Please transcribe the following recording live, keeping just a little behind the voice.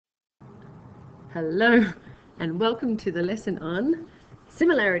Hello and welcome to the lesson on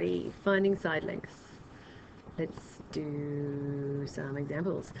similarity, finding side lengths. Let's do some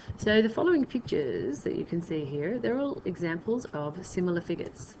examples. So the following pictures that you can see here, they're all examples of similar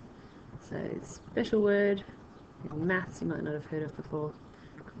figures. So special word in maths you might not have heard of before,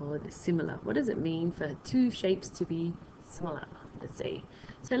 called similar. What does it mean for two shapes to be similar? Let's see.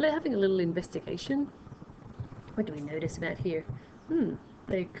 So having a little investigation. What do we notice about here?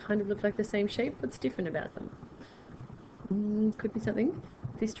 They kind of look like the same shape. What's different about them? Could be something.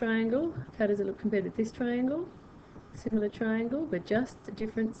 This triangle, how does it look compared to this triangle? Similar triangle, but just a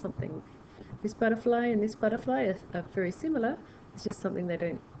different something. This butterfly and this butterfly are very similar. It's just something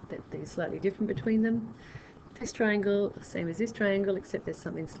they're slightly different between them. This triangle, same as this triangle, except there's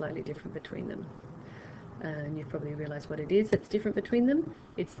something slightly different between them. And you've probably realised what it is that's different between them.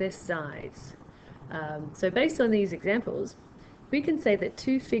 It's their size. So based on these examples, we can say that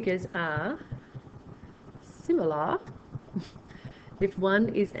two figures are similar if one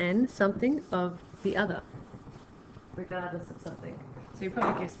is an something of the other, regardless of something. So you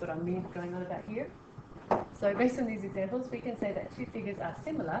probably guessed what I'm going on about here. So based on these examples, we can say that two figures are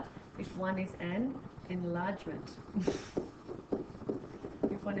similar if one is an enlargement.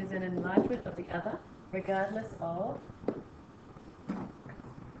 If one is an enlargement of the other, regardless of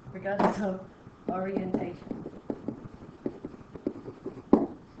orientation.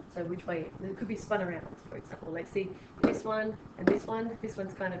 So which way it could be spun around, for example. Let's see this one and this one. This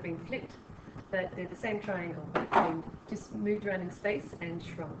one's kind of been flipped, but they're the same triangle. They've just moved around in space and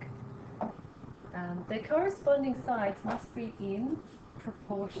shrunk. Their corresponding sides must be in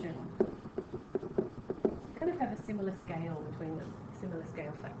proportion. Kind of have a similar scale between them, similar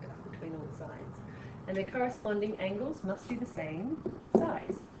scale factor between all the sides. And their corresponding angles must be the same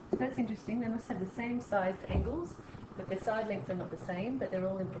size. So that's interesting. They must have the same sized angles, but their side lengths are not the same, but they're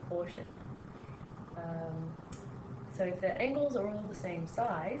all in proportion. So if their angles are all the same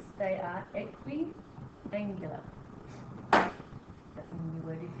size, they are equiangular. That's a new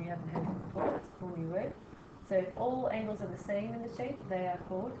word if you haven't heard it before. It's a cool new word. So if all angles are the same in the shape, they are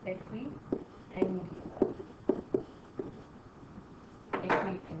called equiangular.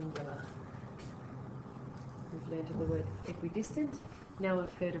 Equiangular. We've learned of the word equidistant. Now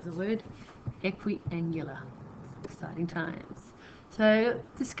we've heard of the word equiangular. Exciting times. So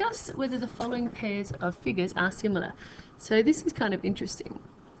discuss whether the following pairs of figures are similar. So this is kind of interesting.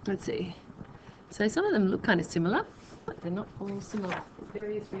 Let's see. So some of them look kind of similar, but they're not all similar for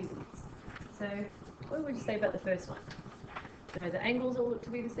various reasons. So what would you say about the first one? So the angles all look to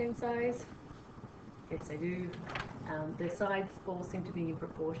be the same size. Yes, they do. Their sides all seem to be in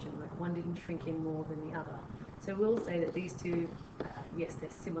proportion, like one didn't shrink in more than the other. So we'll say that these two, yes, they're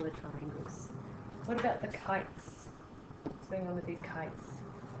similar triangles. What about the kites? What's going on with these kites?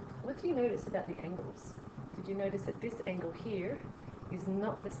 What do you notice about the angles? Did you notice that this angle here is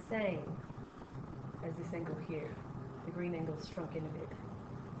not the same as this angle here? The green angle shrunk in a bit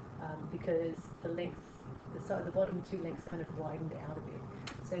because the length, the bottom two lengths kind of widened out a bit.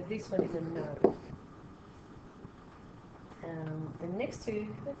 So this one is a no. The next two,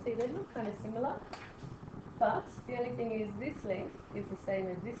 let's see, they look kind of similar, but the only thing is this length is the same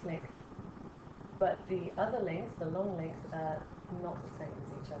as this length, but the other lengths, the long lengths, are not the same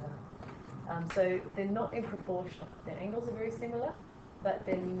as each other. So they're not in proportion. Their angles are very similar, but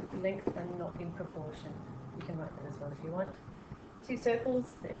their lengths are not in proportion. You can write that as well if you want. Two circles,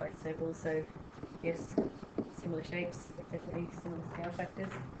 they're both circles, so yes, similar shapes, definitely similar scale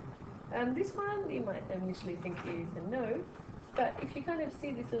factors. This one you might initially think is a no, but if you kind of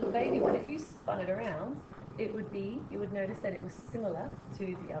see this little baby one, if you spun it around, you would notice that it was similar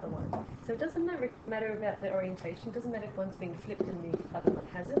to the other one. So it doesn't matter about the orientation, it doesn't matter if one's been flipped and the other one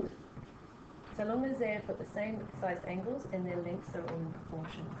hasn't. So long as they've got the same sized angles and their lengths are all in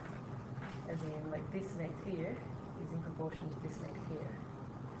proportion. As in, like this length here is in proportion to this length here.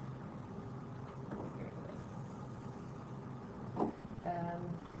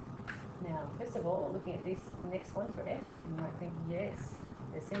 Now, first of all, looking at this next one for F, you might think, yes,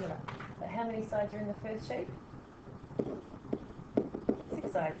 they're similar. But how many sides are in the first shape?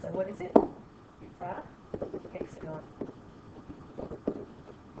 6 sides. So what is it? It's a hexagon.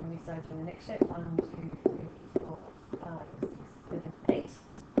 How many sides are in the next shape? 1, 2, 3, 4, 5, 6, 7, 8.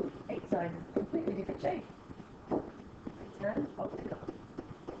 8 sides is a completely different shape. It's an octagon.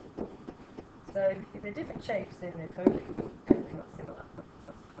 So if they're different shapes, then they're totally not similar.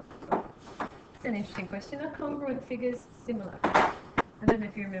 It's an interesting question. Are congruent figures similar? I don't know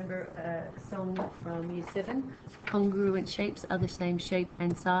if you remember a song from Year 7. Congruent shapes are the same shape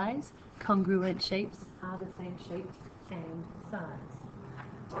and size. Congruent shapes are the same shape and size.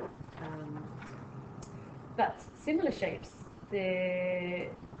 But similar shapes, they're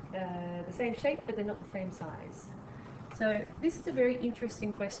the same shape, but they're not the same size. So this is a very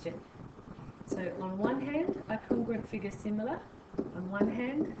interesting question. So on one hand, are congruent figures similar? On one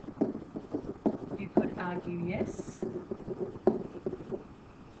hand, you could argue yes,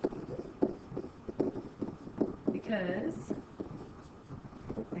 because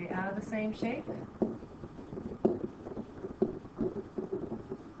they are the same shape,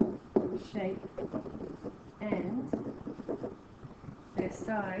 and their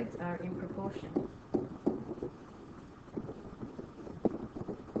sides are in proportion.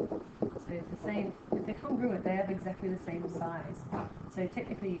 So the same, if they're congruent, they have exactly the same size. So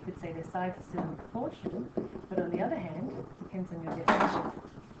technically you could say their sides are still in proportion, but on the other hand, it depends on your definition.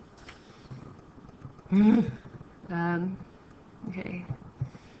 Okay.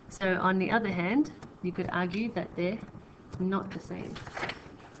 So on the other hand, you could argue that they're not the same.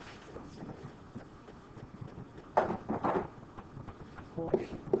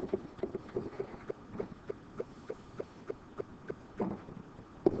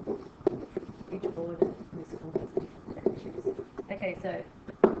 Okay, so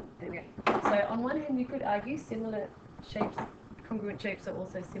there we go. So on one hand, you could argue similar shapes, congruent shapes are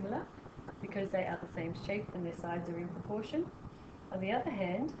also similar because they are the same shape and their sides are in proportion. On the other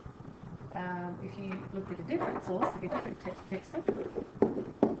hand, if you looked at a different source, a different textbook,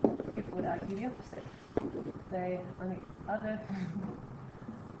 people would argue the opposite. They, on the other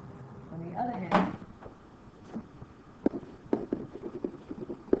hand,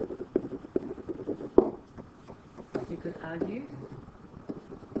 you could argue.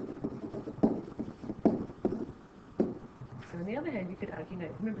 So on the other hand, you could argue no.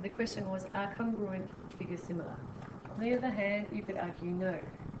 Remember, the question was, are congruent figures similar? On the other hand, you could argue no,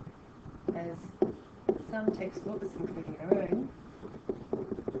 as some textbooks, including our own,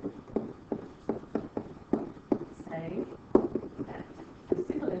 say that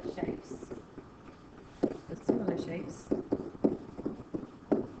for similar shapes,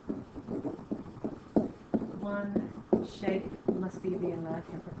 one shape must be the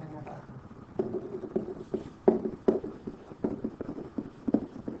enlargement of another.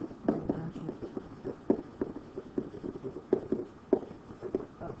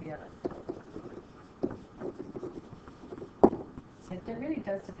 It really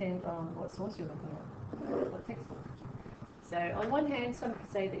does depend on what source you're looking at, what textbook. So on one hand, some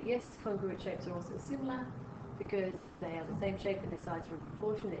could say that yes, congruent shapes are also similar because they are the same shape and their sides are in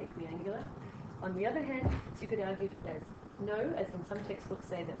proportion, they're equiangular. On the other hand, you could argue as no, as in some textbooks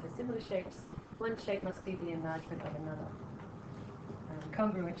say that for similar shapes, one shape must be the enlargement of another.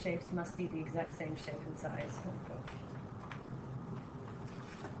 Congruent shapes must be the exact same shape and size.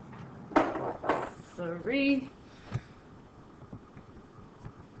 Sorry.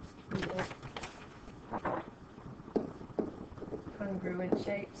 Congruent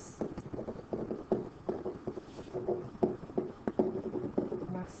shapes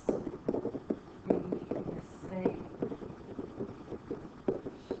must be the same shape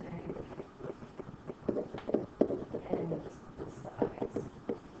and size. Okay,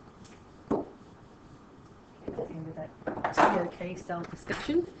 that's the end of that okay style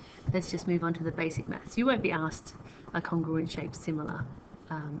discussion. Let's just move on to the basic maths. You won't be asked are congruent shapes similar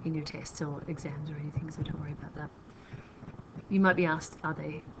in your tests or exams or anything, so don't worry about that. You might be asked,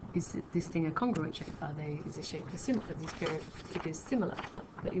 is this thing a congruent shape? Is the shape similar? This figure is similar,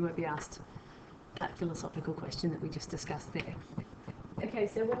 but you won't be asked that philosophical question that we just discussed there. Okay,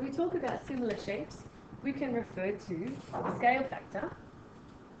 so when we talk about similar shapes, we can refer to the scale factor,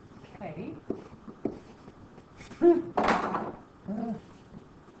 K,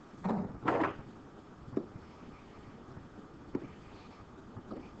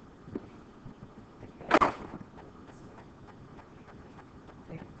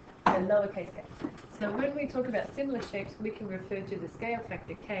 lowercase k. So when we talk about similar shapes, we can refer to the scale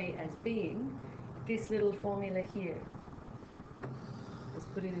factor k as being this little formula here. Let's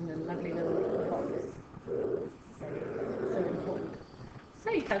put it in a lovely little box. So important.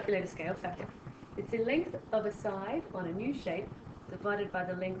 So you calculate a scale factor. It's the length of a side on a new shape divided by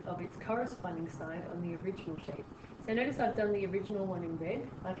the length of its corresponding side on the original shape. So notice I've done the original one in red,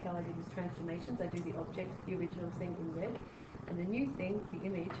 like how I did with transformations. I do the object, the original thing in red. And the new thing, the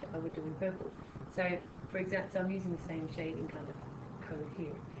image, I would do in purple. So, for example, I'm using the same shading kind of code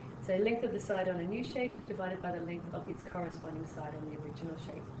here. So length of the side on a new shape divided by the length of its corresponding side on the original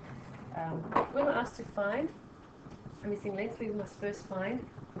shape. When we're asked to find a missing length, we must first find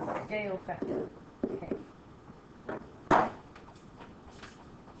the scale factor. Okay.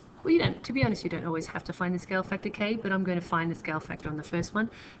 Well, to be honest, you don't always have to find the scale factor k, but I'm going to find the scale factor on the first one,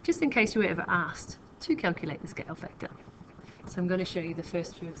 just in case you were ever asked to calculate the scale factor. So I'm going to show you the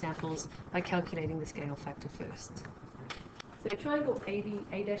first few examples by calculating the scale factor first. So triangle AB,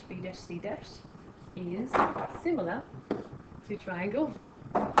 A dash, B dash, C dash is similar to triangle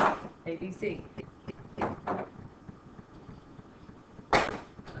ABC.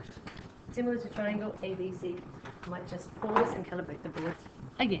 Similar to triangle ABC. I might just pause and calibrate the board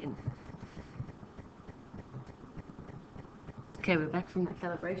again. Okay, we're back from the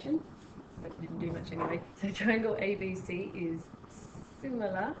calibration, but didn't do much anyway. So triangle ABC is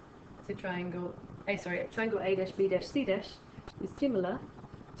similar to triangle A dash, B dash, C dash is similar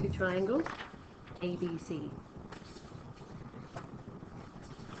to triangle ABC.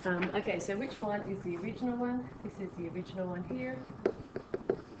 Okay, so which one is the original one? This is the original one here.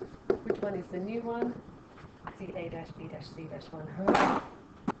 Which one is the new one? It's the A dash, B dash, C dash one.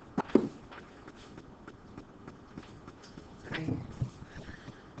 Okay.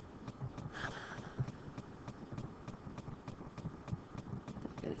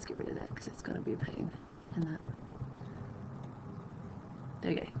 Let's get rid of that because it's going to be a pain in that.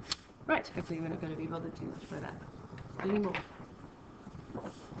 There we go. Right, hopefully we're not going to be bothered too much by that anymore. So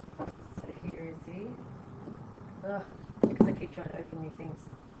here is the... because I keep trying to open new things.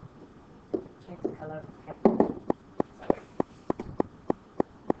 Change the colour.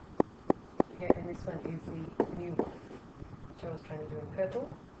 Okay, and this one is the new one, which I was trying to do in purple.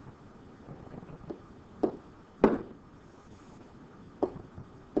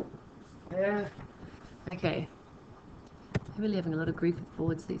 Okay. I'm really having a lot of grief with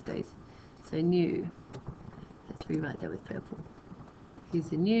boards these days. So new. Let's rewrite that with purple. Here's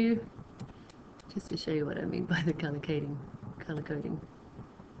the new, just to show you what I mean by the color coding.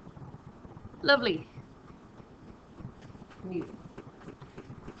 Lovely. New.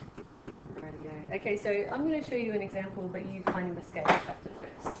 Rightio. Okay, so I'm going to show you an example, but you finding the scale factor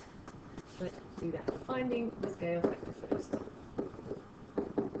first. So let's do that. Finding the scale factor first.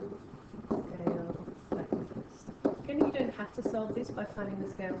 You don't have to solve this by finding the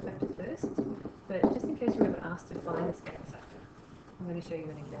scale factor first, but just in case you're ever asked to find the scale factor, I'm going to show you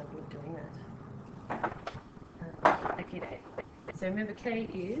an example of doing that. Okay, so remember K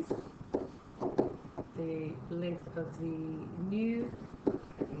is the length of the new,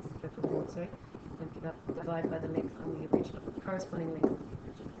 divided by the length on the original, corresponding length of the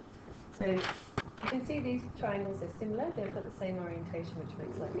original. So you can see these triangles are similar, they've got the same orientation, which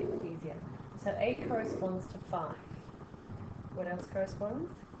makes life easier. So A corresponds to 5. What else corresponds?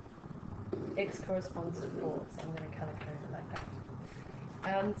 X corresponds to 4, so I'm going to color code it like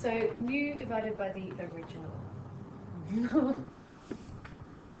that. So new divided by the original.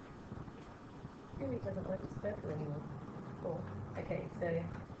 Really doesn't like this purple anymore. Cool. Okay, so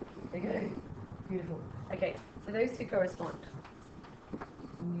there you go. Beautiful. Okay, so those two correspond.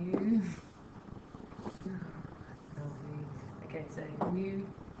 New. Okay, so new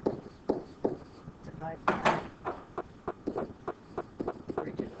divided by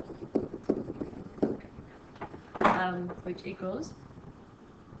which equals,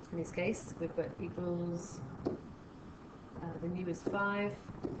 in this case, we've got equals, the new is 5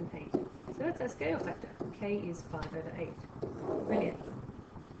 and 8. So that's our scale factor. K is 5 over 8. Brilliant.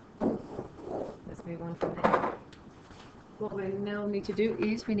 Let's move on from there. What we now need to do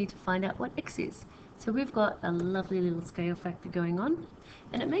is we need to find out what X is. So we've got a lovely little scale factor going on,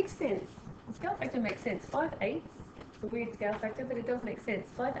 and it makes sense. The scale factor makes sense. 5/8 a weird scale factor, but it does make sense.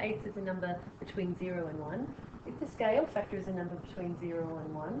 5/8 is a number between 0 and 1. If the scale factor is a number between 0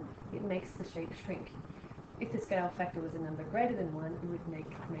 and 1, it makes the shape shrink. If the scale factor was a number greater than 1, it would make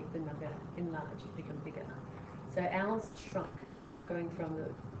the number enlarge, become bigger. So ours shrunk. Going from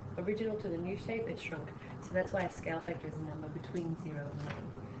the original to the new shape, it shrunk. So that's why a scale factor is a number between 0 and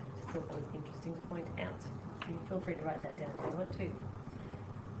 1. Just thought that was interesting to point out. You feel free to write that down if you want to.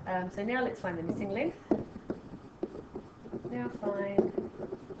 So now let's find the missing length. Now find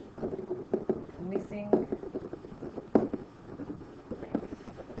the missing length.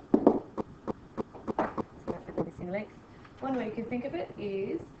 One way you can think of it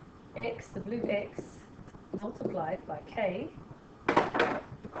is x, the blue x, multiplied by k.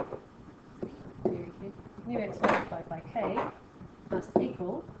 New x multiplied by k must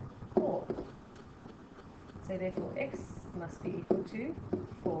equal 4. So therefore x must be equal to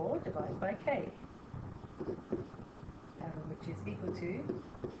 4 divided by k, which is equal to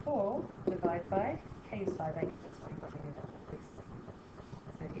 4 divided by k is 5/8. That's why I'm writing it like this.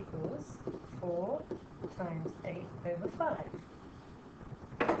 So it equals 4 times 8 over 5.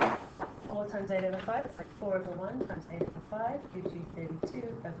 4 times 8 over 5, it's like 4 over 1 times 8 over 5 gives you 32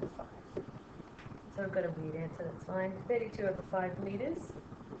 over 5. So I've got a weird answer, that's fine. 32 over 5 meters,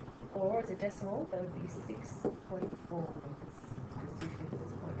 or 4 as a decimal, that would be 6.4 meters. Because 2 fifths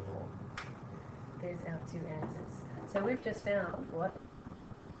is 0.4. There's our two answers. So we've just found what?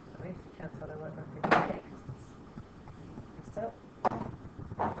 We've calculated what we're going to do. So,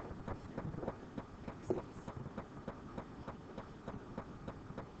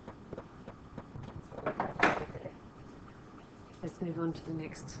 let's move on to the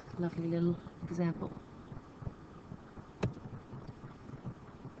next lovely little example.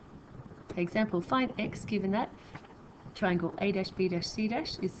 Example, find x given that triangle A-B-C-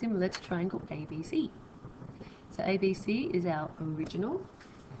 is similar to triangle ABC. So ABC is our original.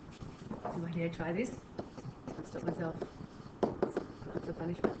 Why did I try this? I'll stop myself. That's a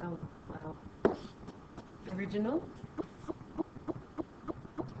punishment. Oh, wow. Original.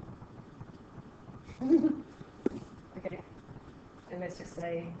 Okay. And let's just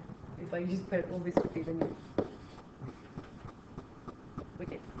say, if I just put all this quickly, then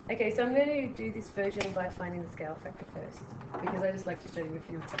okay, so I'm going to do this version by finding the scale factor first, because I just like to show you a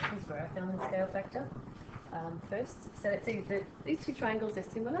few examples where I found the scale factor first. So let's see that these two triangles are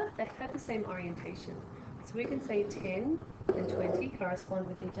similar. They have the same orientation. So we can say 10 and 20 correspond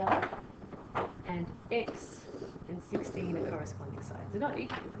with each other, and x and 16 are corresponding sides. They're not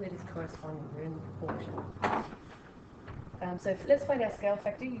equal, they're just corresponding, they're in proportion. So let's find our scale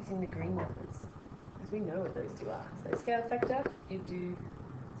factor using the green numbers, because we know what those two are. So scale factor, you do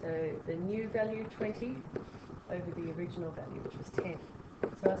the new value 20 over the original value, which was 10.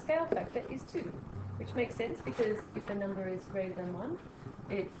 So our scale factor is 2, which makes sense because if a number is greater than 1,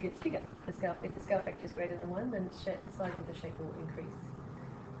 it gets bigger. If the scale factor is greater than 1, then the size of the shape will increase.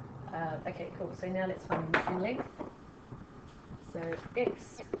 Okay, cool. So now let's find the missing length. So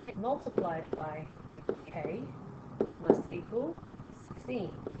x multiplied by k must equal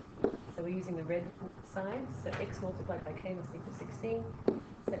 16. So we're using the red sign. So x multiplied by k must equal 16.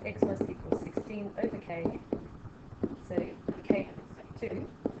 So x must equal 16 over k. So k is 2.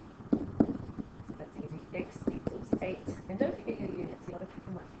 So that's easy. X equals 8. And don't forget your units. A lot of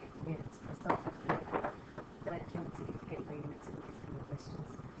people might forget units. I start with that tendency to forget my units in these kind of questions.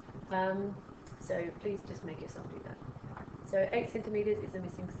 So please just make yourself do that. So 8 centimeters is the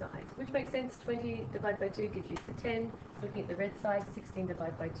missing side, which makes sense. 20 divided by 2 gives you the 10. Looking at the red side, 16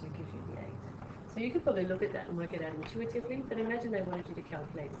 divided by 2 gives you the 8. So you could probably look at that and work it out intuitively, but imagine they wanted you to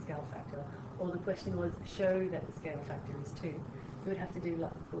calculate the scale factor, or the question was show that the scale factor is 2. You would have to do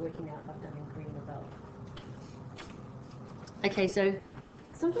like the working out I've done in green above. Okay, so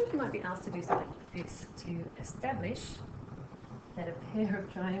sometimes you might be asked to do something like this to establish that a pair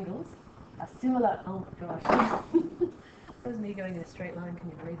of triangles are similar. Oh my gosh. That was me going in a straight line, can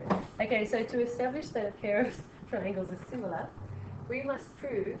you believe it? Okay, so to establish that a pair of triangles are similar, we must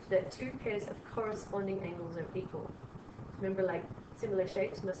prove that two pairs of corresponding angles are equal. Remember, like, similar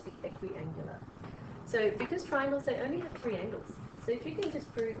shapes must be equiangular. So because triangles, they only have 3 angles. So if you can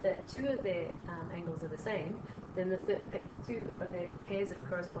just prove that 2 of their angles are the same, then the 2 of their pairs of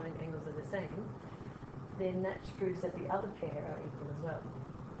corresponding angles are the same, then that proves that the other pair are equal as well,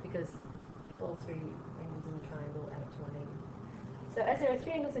 because all 3 angles in the triangle add up to 1 angle. So as there are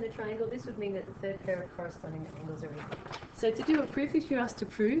 3 angles in a triangle, this would mean that the third pair of corresponding angles are equal. So to do a proof, if you're asked to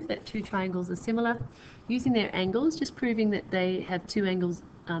prove that 2 triangles are similar, using their angles, just proving that they have 2 angles,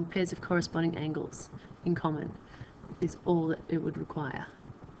 pairs of corresponding angles in common, is all that it would require.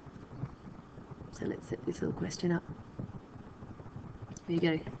 So let's set this little question up. Here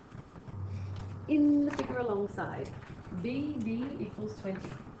you go. In the figure alongside, BD equals 20.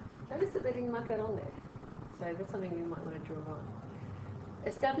 Notice that they didn't mark that on there. So that's something we might want to draw on.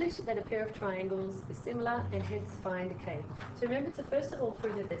 Establish that a pair of triangles is similar and hence find k. So remember, to first of all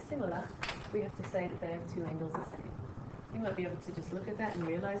prove that they're similar, we have to say that they have 2 angles the same. You might be able to just look at that and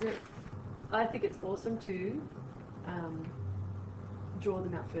realize it. I think it's awesome to draw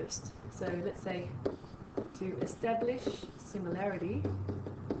them out first. So let's say to establish similarity,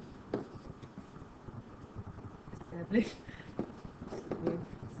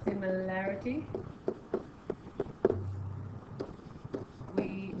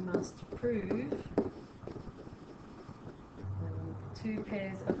 we must prove 2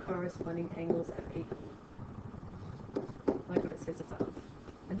 pairs of corresponding angles are equal, like what it says above.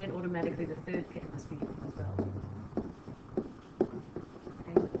 And then automatically the third pair must be equal as well.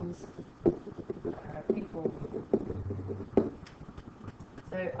 Angles are equal.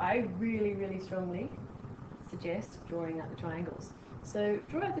 So I really, really strongly suggest drawing out the triangles. So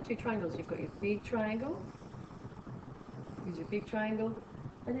draw out the 2 triangles. You've got your big triangle, here's your big triangle,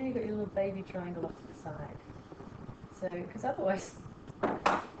 and then you've got your little baby triangle off to the side. So, because otherwise,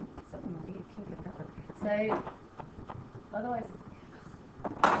 something weird came with that one. So, otherwise,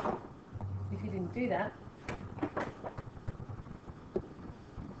 didn't do that,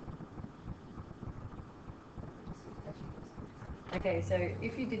 okay, so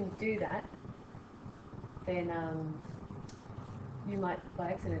if you didn't do that, then you might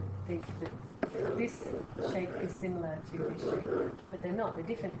by accident think that this shape is similar to this shape, but they're not. They're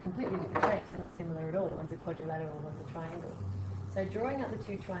different, completely different shapes. They're not similar at all. One's a quadrilateral, one's a triangle. So drawing out the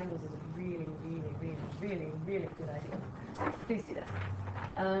two triangles is a really, really, really, really, really good idea. Please do that.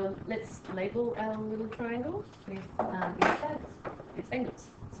 Let's label our little triangle with its angles.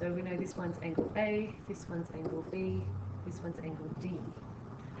 So we know this one's angle A, this one's angle B, this one's angle D.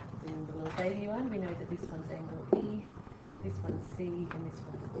 In the little baby one, we know that this one's angle E, this one's C, and this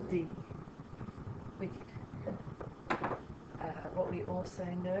one's D. Wicked. What we also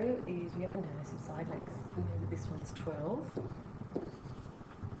know is we happen to know some side lengths. We know that this one's 12.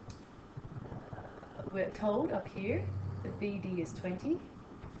 We're told up here that BD is 20, so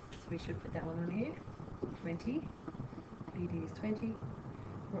we should put that one on here. 20. BD is 20.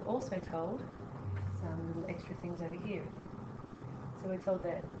 We're also told some little extra things over here. So we're told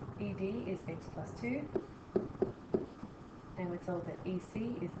that ED is x plus 2, and we're told that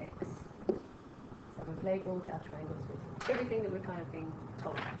EC is x. So we've labelled our triangles with everything that we're kind of being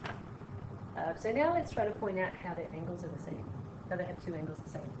told. So now let's try to point out how their angles are the same. How they have two angles the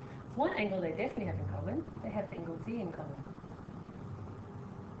same. One angle they definitely have in common. They have angle D in common.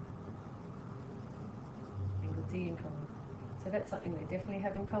 Angle D in common. So that's something they definitely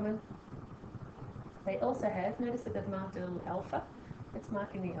have in common. They also have, notice that they've marked a little alpha. Let's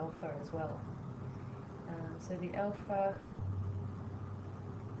mark in the alpha as well. So the alpha,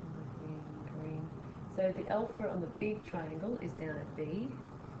 green. So the alpha on the big triangle is down at B.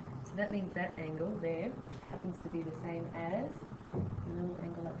 So that means that angle there happens to be the same as the little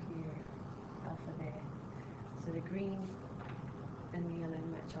angle up here, alpha there. So the green and the yellow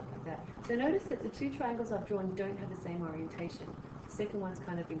match up like that. So notice that the two triangles I've drawn don't have the same orientation. The second one's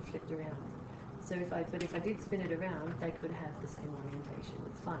kind of been flipped around. So if I did spin it around, they could have the same orientation.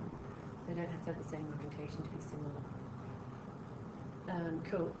 It's fun. They don't have to have the same orientation to be similar.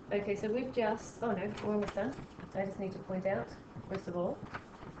 Cool. Okay, so we've just, oh no, we're almost done. I just need to point out, first of all,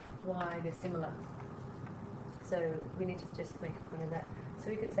 why they're similar. So we need to just make a point of that. So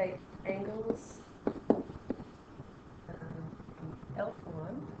we could say angles alpha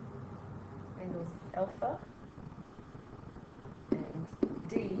 1, angles alpha and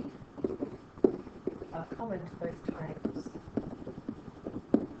D are common to both triangles.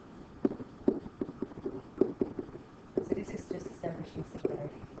 So this is just establishing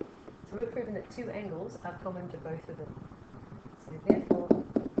similarity. So we've proven that two angles are common to both of them. So therefore,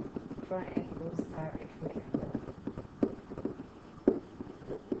 triangles are equiangular.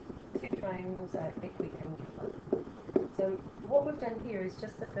 Two triangles are equiangular. So what we've done here is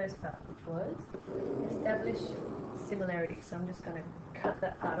just the first part, which was establish similarity. So I'm just going to cut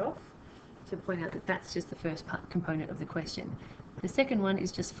that part off to point out that that's just the first part component of the question. The second one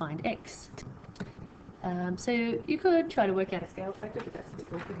is just find x. So you could try to work out a scale factor, but that's a bit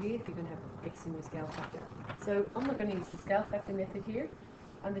awkward here if you're going to have x in your scale factor. So I'm not going to use the scale factor method here.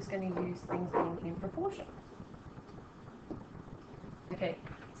 I'm just going to use things being in proportion. Okay,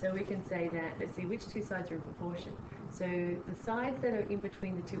 so we can say that, let's see, which two sides are in proportion? So the sides that are in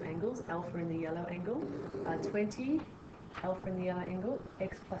between the two angles, alpha and the yellow angle, are 20, alpha and the yellow angle,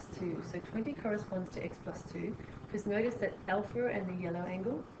 x plus 2. So 20 corresponds to x plus 2, because notice that alpha and the yellow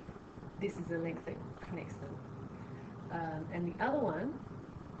angle, this is the length that connects them. And the other one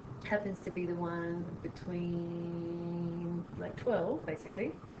happens to be the one between, like 12, basically.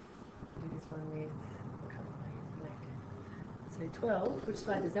 Do this one with, what colour am I using? Black. So 12, which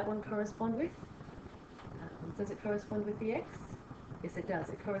side does that one correspond with? Does it correspond with the x? Yes, it does.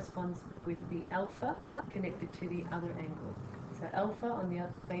 It corresponds with the alpha connected to the other angle. So alpha on the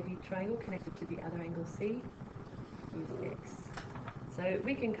baby triangle connected to the other angle C is x. So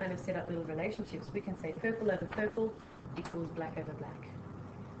we can kind of set up little relationships. We can say purple over purple equals black over black.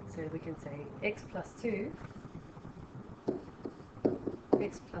 So we can say x plus 2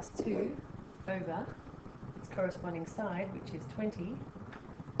 over its corresponding side, which is 20,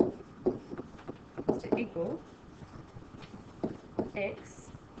 is to equal x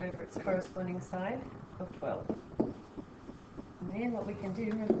over its corresponding side of 12. And then what we can do,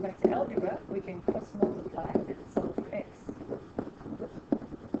 remember back to algebra, we can cross multiply and solve for x. So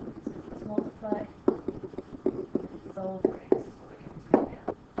cross multiply, solve for x.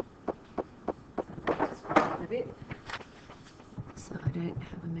 A bit, so I don't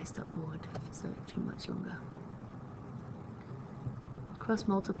have a messed up board for so too much longer. Cross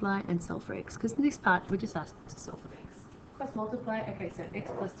multiply and solve for x, because in this part we're just asked to solve for x. plus multiply. Okay, so x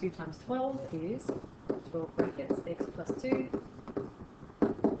plus 2 times 12 is 12 brackets, x plus 2.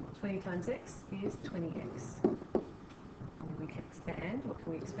 20 times x is 20x. And we can expand. What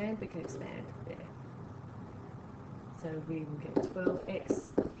can we expand? We can expand there. So we will get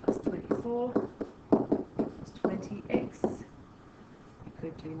 12x plus 24 equals 20x. We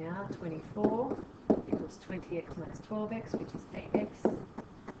could do now 24 equals 20x minus 12x, which is 8x.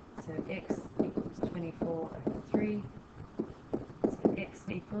 So x equals 24 over 3. So x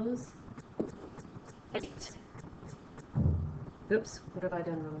equals 8. Oops, what have I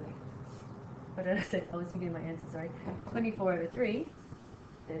done wrong there? What did I say? I was thinking my answer, sorry. 24 over 3,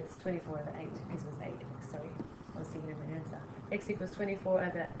 it's 24 over 8. This was 8. Sorry, I was thinking of my answer. X equals 24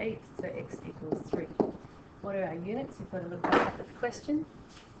 over 8, so x equals 3. What are our units? We've got to look back at the question.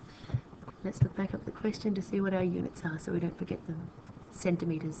 Let's look back up the question to see what our units are so we don't forget them.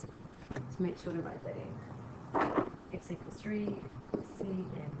 Centimetres. So make sure to write that in. X equals 3,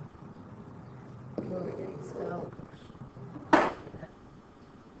 cm. What are we getting spelled?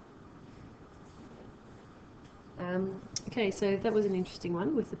 Okay, so that was an interesting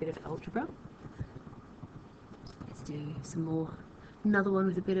one with a bit of algebra. Let's do some more. Another one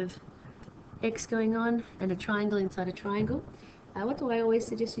with a bit of x going on and a triangle inside a triangle. What do I always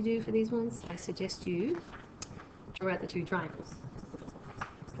suggest you do for these ones? I suggest you draw out the two triangles.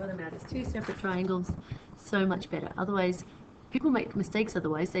 Draw them out as two separate triangles. So much better. Otherwise, people make mistakes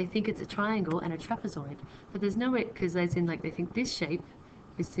otherwise. They think it's a triangle and a trapezoid. But there's no way, because as in like they think this shape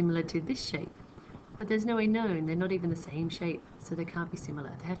is similar to this shape. But there's no way known, they're not even the same shape, so they can't be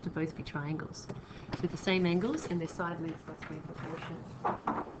similar. They have to both be triangles with the same angles and their side lengths must be in proportion.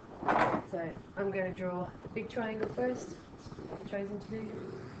 So I'm going to draw the big triangle first, I've chosen to do,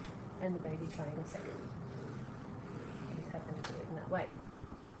 and the baby triangle second. I just happen to do it in that way.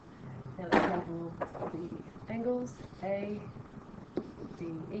 Now let's label the angles A, D,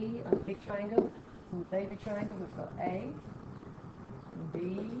 E on the big triangle. In the baby triangle we've got A, B,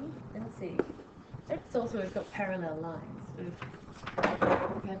 and C. It's also, we've got parallel lines.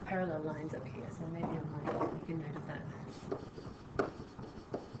 We have parallel lines up here, so maybe I might make a note of that.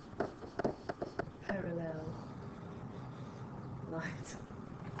 Parallel lines.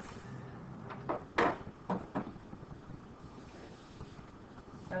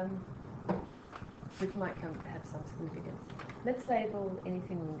 Which might have some significance. Let's label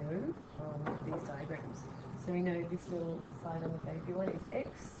anything we know on these diagrams. So we know this little side on the baby one is x.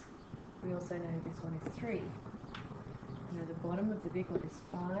 We also know this one is 3. We know the bottom of the big one is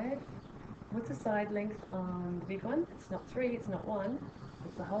 5. What's the side length on the big one? It's not 3, it's not 1.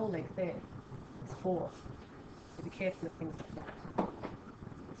 It's the whole length there. It's 4. So be careful of things like that.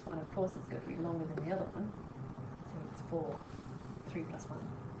 This one, of course, it's got to be longer than the other one. So it's 4. 3 plus 1.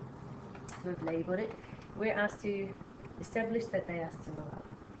 So we've labelled it. We're asked to establish that they are similar.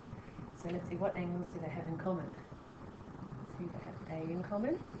 So let's see, what angles do they have in common? Let's see, they have A in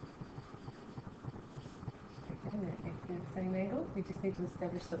common. The same angle. We just need to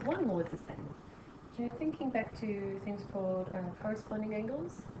establish that one more is the same. So thinking back to things called corresponding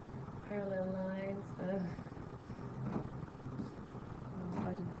angles, parallel lines.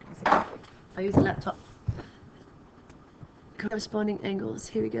 I use a laptop. Corresponding angles.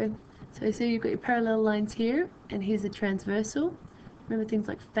 Here we go. So you've got your parallel lines here, and here's a transversal. Remember things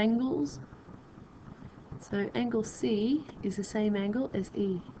like fangles. So angle C is the same angle as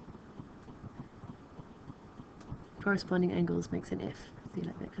E. Corresponding angles makes an F. See,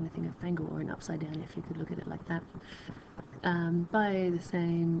 like that kind of thing, a fangle or an upside down F, you could look at it like that. By the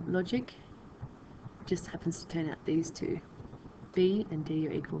same logic, just happens to turn out these two, B and D,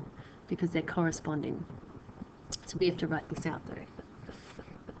 are equal because they're corresponding. So we have to write this out though.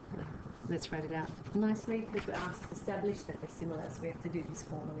 Let's write it out nicely because we're asked to establish that they're similar, so we have to do this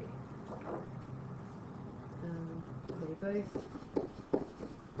formally. They both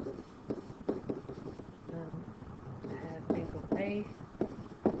have angle A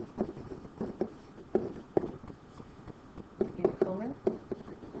in common.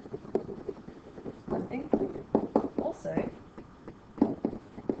 I think also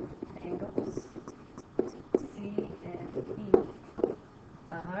angles C and E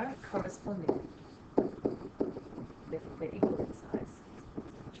are corresponding. They're equal in size.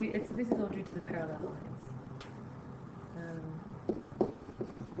 This is all due to the parallel lines.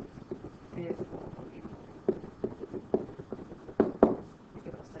 Therefore, you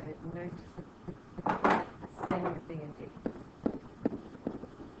could also note same with B and D.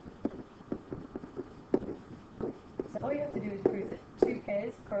 So all you have to do is prove that two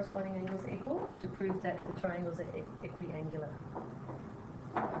pairs of corresponding angles are equal to prove that the triangles are equiangular.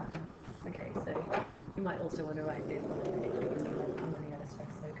 Okay, so You might also want to write this one. I'm running out of space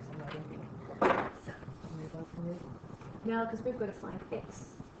though because I'm writing big. So I'll move on from it. Now, because we've got to find x.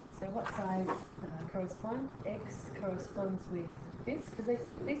 So what sides correspond? X corresponds with this, because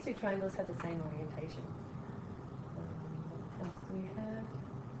these two triangles have the same orientation. What else do we have?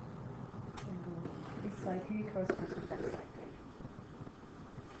 This side here corresponds with that side there.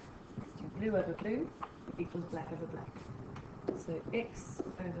 Let's do blue over blue equals black over black. So x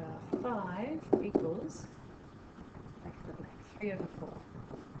over 5 equals black over black, 3 over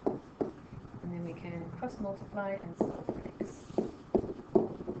 4. And then we can cross multiply and solve for x.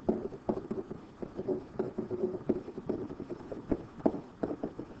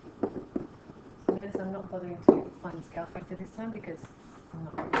 So notice I'm not bothering to find the scale factor this time because I'm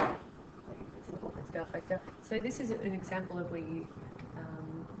not going to the scale factor. So this is an example of where you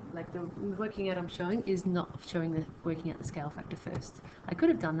like the working out I'm showing is not showing the working out the scale factor first. I could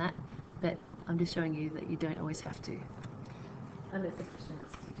have done that, but I'm just showing you that you don't always have to. Unless the question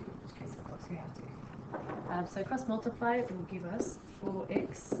asks you to, in which case of course you have to. So cross multiply will give us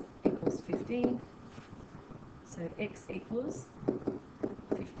 4x equals 15. So x equals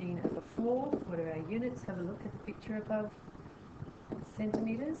 15 over 4. What are our units? Have a look at the picture above.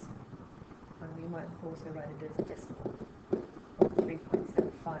 Centimetres. You might also write it as a decimal.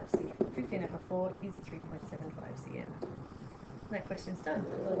 3.75 cm. 15 over 4 is 3.75 cm. That question's done.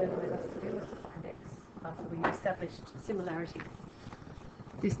 All that allows us to do is to find x after we established similarity.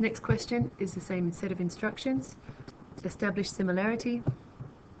 This next question is the same set of instructions. Establish similarity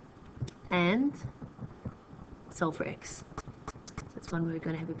and solve for x. That's one where we're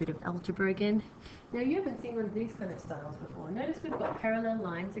going to have a bit of algebra again. Now you haven't seen one of these kind of styles before. Notice we've got parallel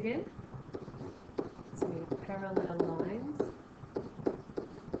lines again. So we have parallel lines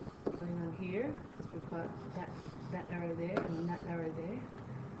going on here because we've got that arrow there and that arrow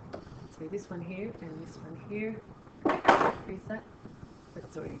there. So this one here and this one here. Increase that. But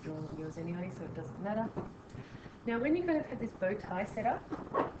it's already drawn on yours anyway, so it doesn't matter. Now when you kind of have this bow tie set up,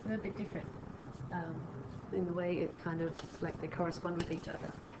 it's a little bit different in the way it kind of, like they correspond with each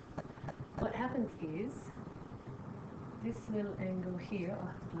other. What happens is, this little angle here, I'll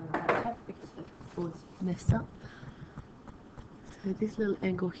have to blow that up because the board's messed up. So this little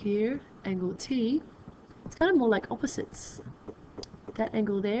angle here, angle T, it's kind of more like opposites. That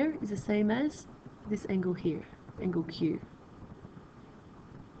angle there is the same as this angle here, angle Q.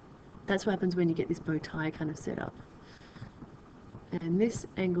 That's what happens when you get this bow tie kind of set up. And this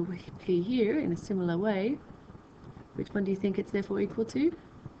angle P here, in a similar way, which one do you think it's therefore equal to?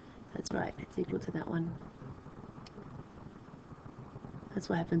 That's right, it's equal to that one. That's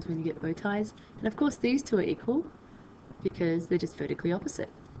what happens when you get bow ties. And of course these two are equal because they're just vertically opposite.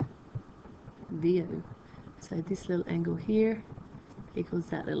 VO. So this little angle here equals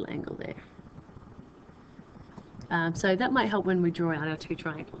that little angle there. So that might help when we draw out our two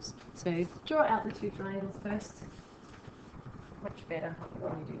triangles. So draw out the two triangles first. Much better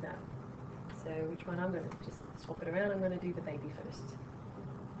when you do that. So which one? I'm going to just swap it around. I'm going to do the baby first. So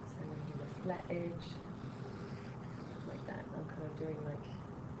I'm going to do the flat edge like that. I'm kind of doing like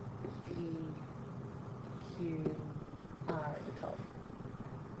P, Q, R at the top.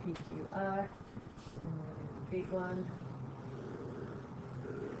 P, Q, R. And then the big one.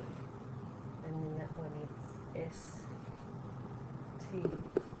 And then that one is S, T,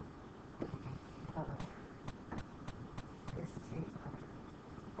 R. S, T,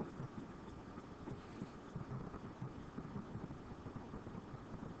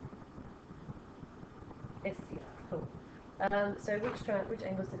 R. STR, cool. So which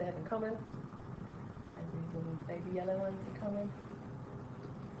angles do they have in common? And these little baby yellow ones in common.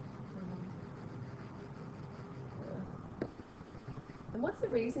 And what's the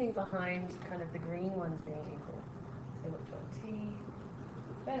reasoning behind kind of the green ones being equal? So we've got T,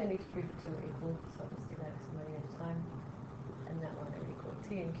 I only need to prove the two are equal, so I'll just do that because I'm running out of time. And that one are equal.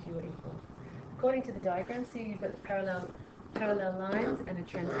 T and Q are equal. According to the diagram, see you've got parallel lines and a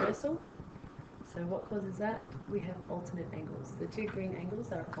transversal. So what causes that? We have alternate angles. The two green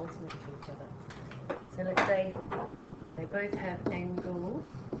angles are alternate to each other. So let's say they both have angle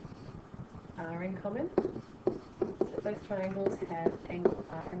R in common. So both triangles have angle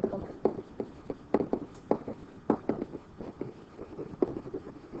R in common.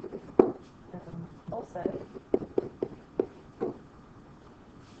 Also,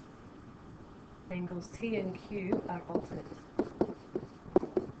 angles T and Q are alternate.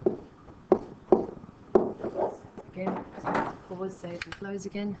 Again, pause, save and close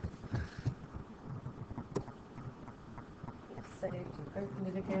again. Saved and open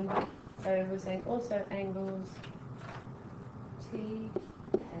it again. So we're saying also angles T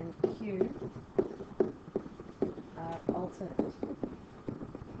and Q are alternate.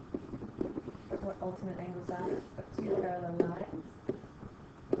 What alternate angles are? We've got two parallel lines,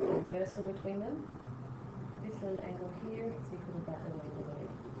 transversal between them. This little angle here is equal to that little angle there.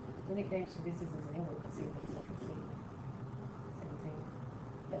 The nickname to this is an angle because it looks like a C. Same thing.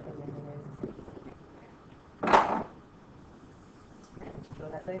 That little angle there is the same. Draw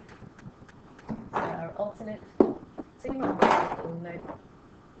that there. So our alternate signal will note.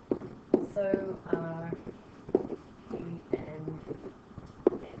 So are E and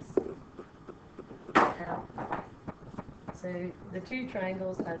S. So the two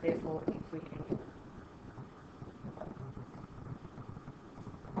triangles are therefore equiangle.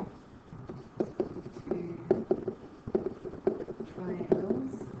 Two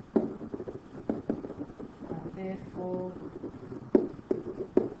triangles are therefore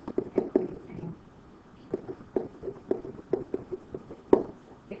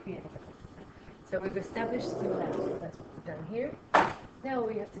equiangle. So we've established similarity. That's what we've done here. Now what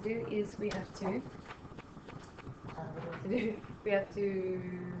we have to do is we have to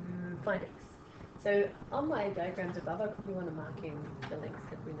find x. So on my diagrams above, I probably want to mark in the lengths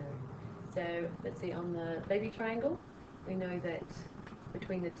that we know. So let's see, on the baby triangle, we know that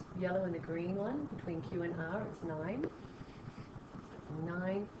between the yellow and the green one, between Q and R, it's 9.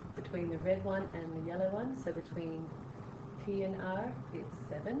 9 between the red one and the yellow one, so between T and R, it's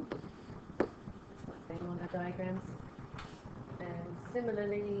 7. Same on our diagrams. And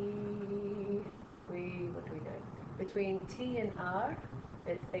similarly, what do we know? Between T and R,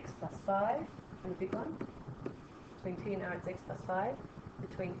 it's x plus 5, and the big one. Between T and R, it's x plus 5.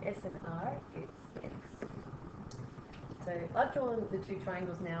 Between S and R, it's x. So I've drawn the two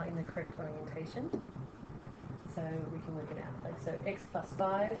triangles now in the correct orientation, so we can work it out. So x plus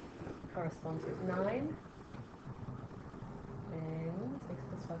 5 corresponds with 9, and x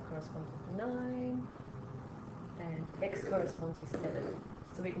plus 5 corresponds with 9, and x corresponds with 7.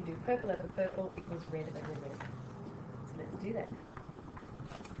 So we can do purple over purple equals red over red. So let's do that.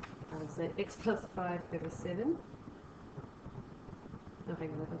 So x plus 5 over 7. Oh,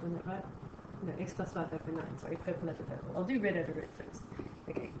 hang on, have I done that right? No, x plus 5 over 9. Sorry, purple over purple. I'll do red over red first.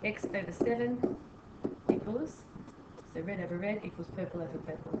 Okay, x over 7 equals, so red over red equals purple over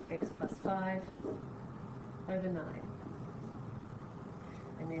purple. X plus 5 over 9.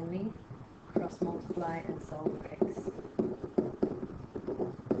 And then we cross multiply and solve for x.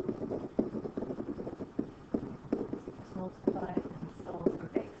 Multiply and solve for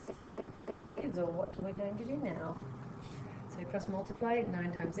x. Is all what we're going to do now. So cross multiply,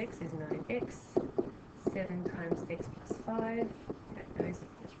 9 times x is 9x, 7 times x plus 5, that goes,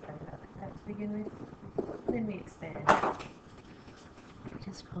 just write it out like that to begin with, and then we expand.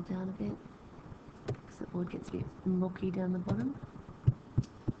 Just scroll down a bit, because the board gets a bit mucky down the bottom.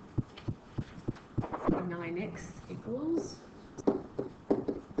 So 9x equals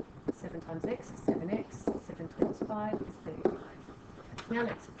 7 times x is 7x, 7 times 5 is 35. Now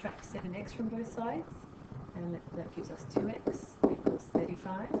let's subtract 7x from both sides, and that gives us 2x equals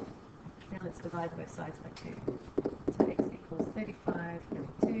 35. Now let's divide both sides by 2. So x equals 35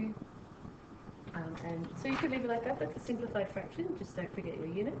 over 2. And so you could leave it like that. That's a simplified fraction. Just don't forget your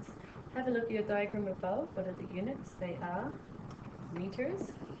units. Have a look at your diagram above. What are the units? They are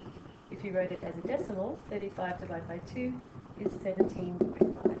meters. If you wrote it as a decimal, 35 divided by 2 is 17.5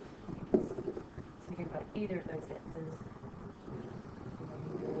 meters. So you can write either of those answers.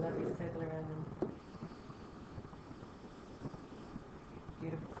 A lovely circle around them.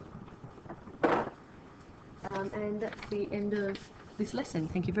 Beautiful. And that's the end of this lesson.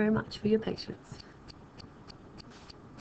 Thank you very much for your patience.